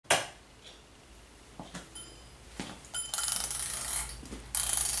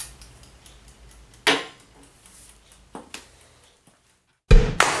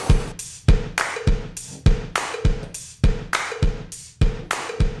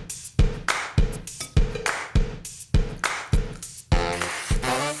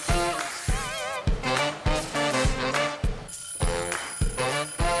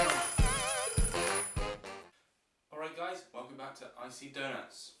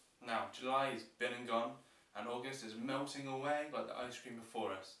Now, July is been and gone, and August is melting away like the ice cream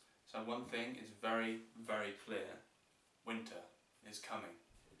before us. So one thing is very, very clear. Winter is coming.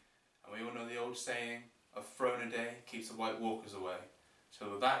 And we all know the old saying, a throne a day keeps the White Walkers away. So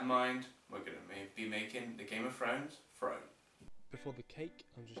with that in mind, we're going to be making the Game of Thrones throne. Before the cake,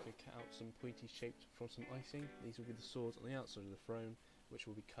 I'm just going to cut out some pointy shapes from some icing. These will be the swords on the outside of the throne, which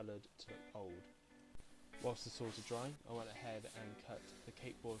will be coloured to look old. Whilst the swords are drying, I went ahead and cut the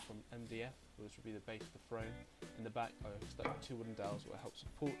cake board from MDF, which will be the base of the throne. In the back, I stuck 2 wooden dowels that will help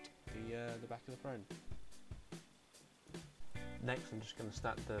support the back of the throne. Next, I'm just going to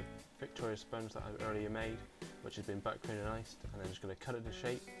stack the Victoria sponge that I've earlier made, which has been buttercream and iced, and then just going to cut it in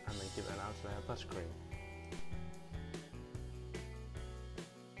shape and then give it an outer layer of buttercream.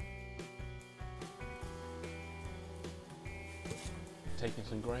 Taking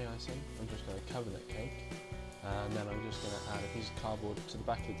some grey icing, I'm just going to cover that cake, and then I'm just going to add a piece of cardboard to the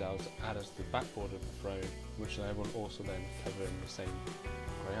back of the dowels to add as the backboard of the throne, which I will also then cover in the same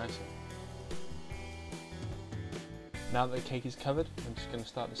grey icing. Now that the cake is covered, I'm just going to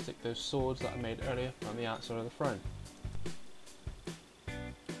start to stick those swords that I made earlier on the outside of the throne.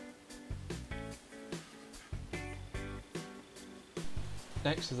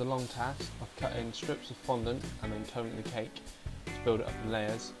 Next is the long task of cutting strips of fondant and then coating the cake to build it up in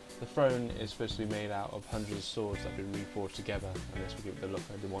layers. The throne is supposed to be made out of hundreds of swords that have been reforged together, and this will give it the look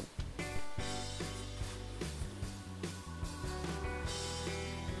I want.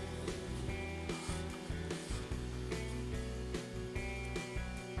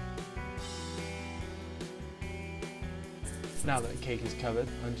 Now that the cake is covered,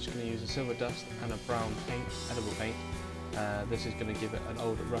 I'm just going to use a silver dust and a brown paint, edible paint. This is going to give it an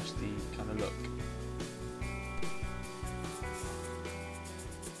old rusty kind of look.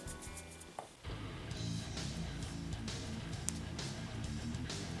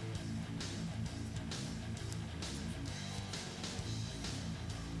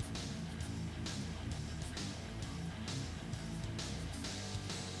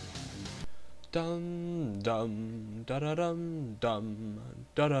 Dum dum da da dum dum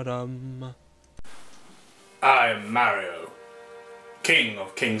da da dum. I am Mario, King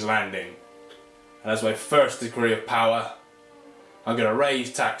of King's Landing, and as my first degree of power, I'm going to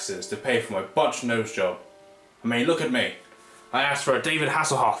raise taxes to pay for my bunch nose job. I mean, look at me. I asked for a David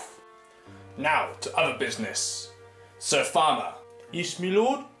Hasselhoff. Now to other business. Sir Farmer. Yes, my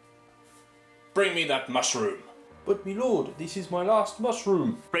lord? Bring me that mushroom. But my lord, this is my last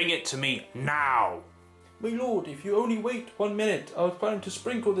mushroom. Bring it to me now. My lord, if you only wait 1 minute, I was planning to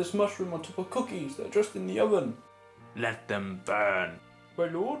sprinkle this mushroom on top of cookies that are just in the oven. Let them burn. My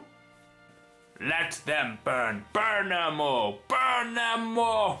lord? Let them burn. Burn them all. Burn them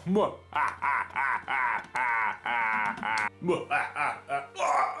all.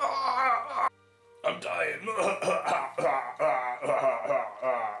 I'm dying.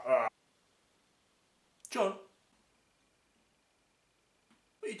 John?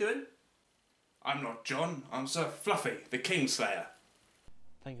 What are you doing? I'm not John. I'm Sir Fluffy, the Kingslayer.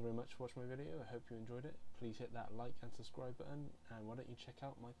 Thank you very much for watching my video. I hope you enjoyed it. Please hit that like and subscribe button, and why don't you check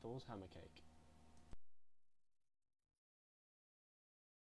out my Thor's hammer cake.